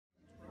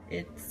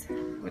It's,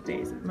 what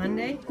day is it?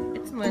 Monday?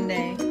 It's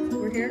Monday.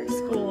 We're here at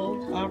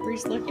school.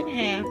 Aubrey's looking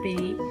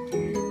happy.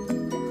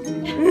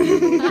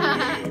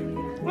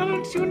 Why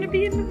don't you want to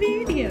be in the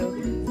video?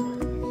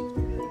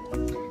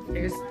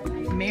 There's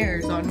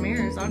mirrors on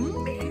mirrors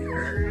on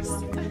mirrors.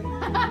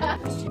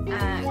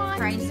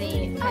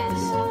 Crazy because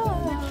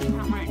I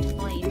don't want it to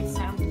bleed,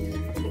 so.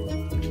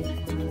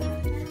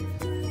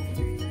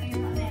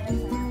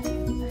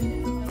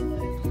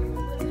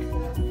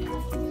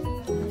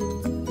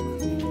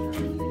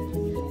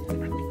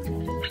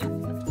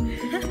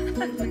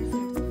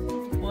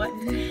 What?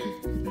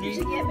 Did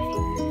you get me?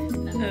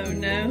 Oh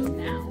no.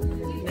 No.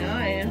 No,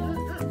 I am.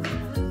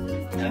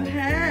 Oh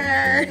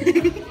hi.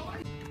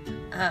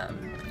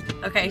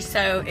 Okay,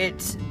 so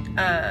it's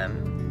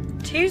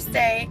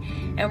Tuesday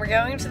and we're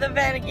going to the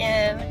vet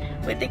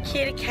again with the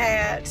kitty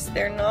cats.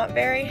 They're not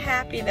very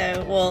happy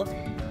though. Well,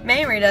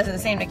 Mamrie doesn't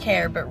seem to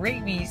care, but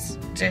Rigby's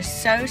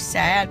just so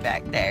sad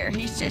back there.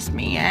 He's just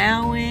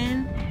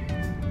meowing.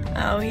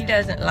 Oh, he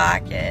doesn't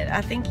like it.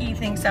 I think he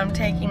thinks I'm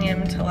taking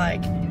him to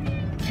like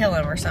kill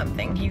him or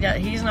something.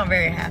 He's not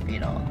very happy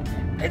at all.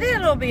 But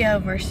it'll be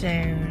over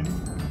soon.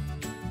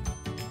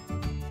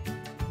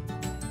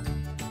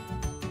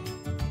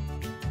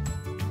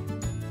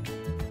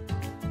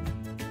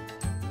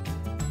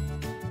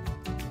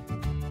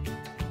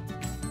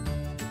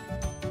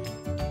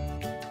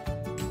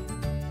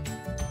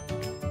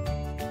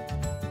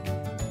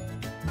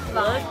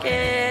 Look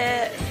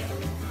at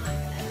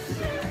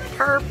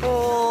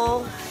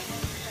purple.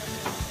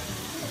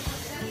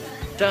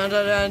 Dun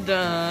dun dun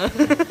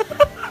dun.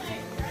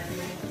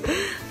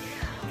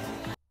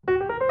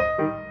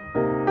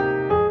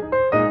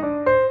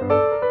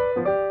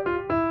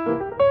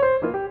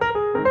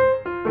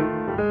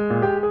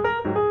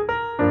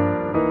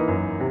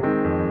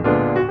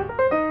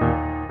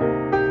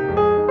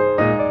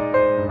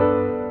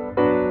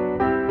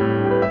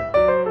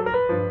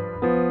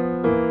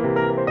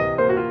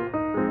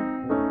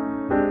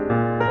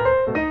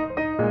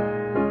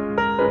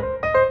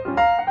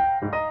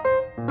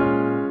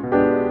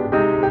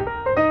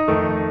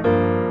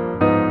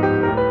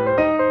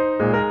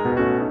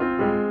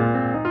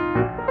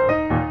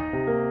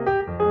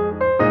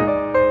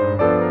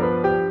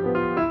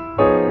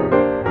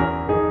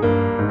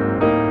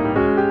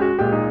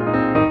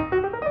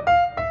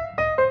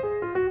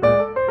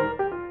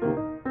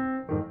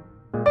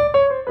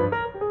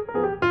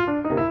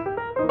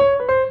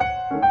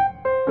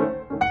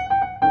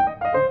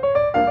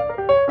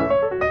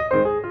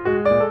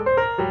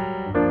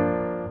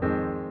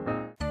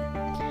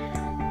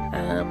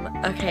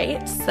 Okay,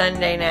 it's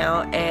Sunday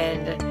now,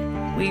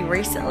 and we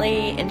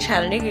recently in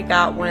Chattanooga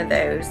got one of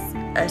those,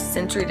 a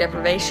sensory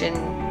deprivation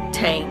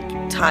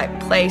tank type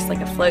place, like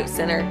a float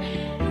center,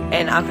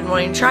 and I've been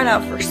wanting to try it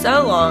out for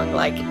so long,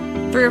 like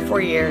 3 or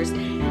 4 years,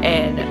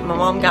 and my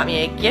mom got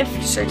me a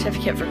gift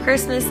certificate for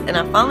Christmas, and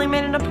I finally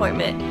made an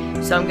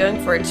appointment, so I'm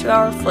going for a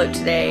 2-hour float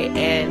today,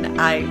 and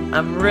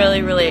I'm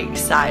really, really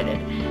excited.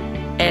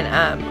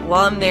 And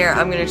while I'm there,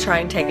 I'm going to try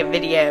and take a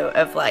video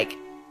of like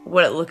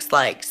what it looks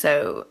like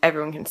so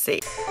everyone can see.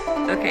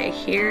 Okay,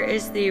 here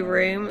is the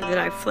room that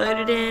I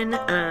floated in.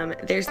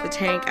 There's the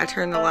tank. I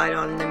turn the light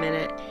on in a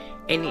minute.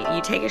 And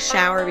you take a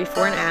shower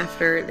before and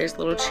after. There's a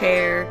little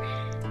chair.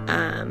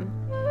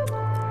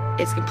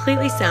 It's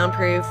completely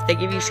soundproof. They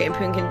give you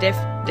shampoo and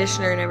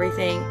conditioner and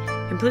everything.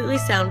 Completely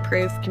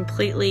soundproof,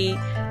 completely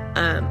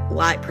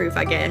light-proof,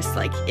 I guess.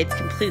 Like, it's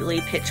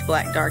completely pitch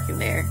black dark in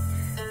there.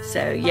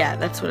 So, yeah,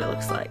 that's what it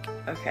looks like.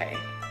 Okay,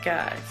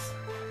 guys.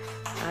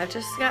 I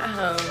just got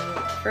home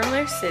from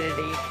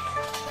Lucidity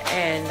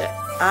and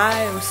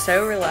I am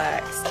so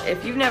relaxed.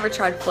 If you've never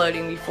tried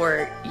floating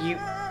before, you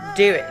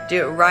do it.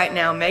 Do it right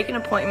now. Make an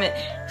appointment.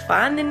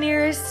 Find the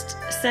nearest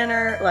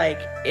center. Like,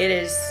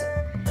 it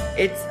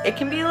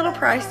can be a little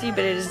pricey,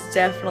 but it is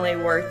definitely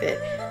worth it.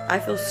 I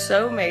feel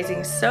so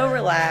amazing, so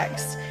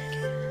relaxed.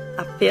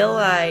 I feel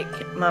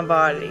like my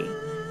body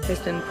has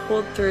been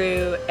pulled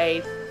through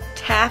a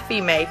taffy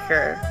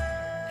maker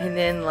and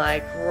then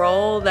like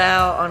rolled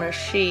out on a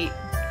sheet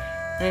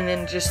and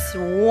then just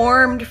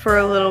warmed for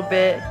a little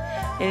bit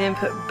and then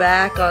put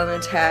back on the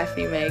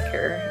taffy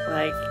maker.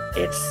 Like,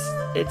 it's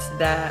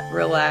that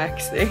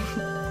relaxing.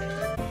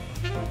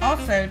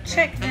 Also,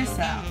 check this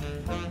out.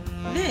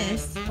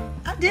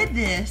 I did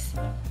this.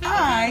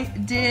 I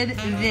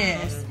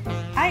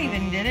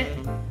even did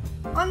it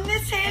on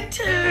this hand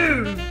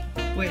too.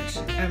 Which,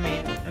 I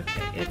mean,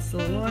 okay, it's a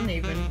little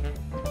uneven.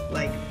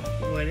 Like,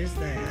 what is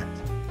that?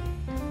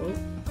 Oh,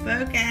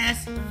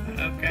 focus.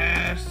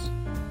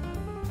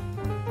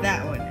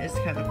 That one is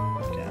kind of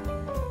fucked up.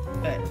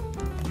 But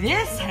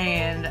this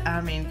hand, I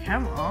mean,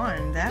 come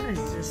on. That's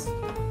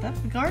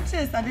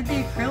gorgeous. I did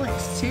the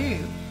acrylics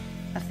too.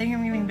 I think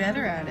I'm getting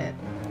better at it.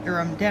 Or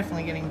I'm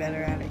definitely getting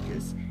better at it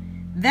because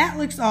that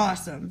looks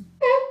awesome.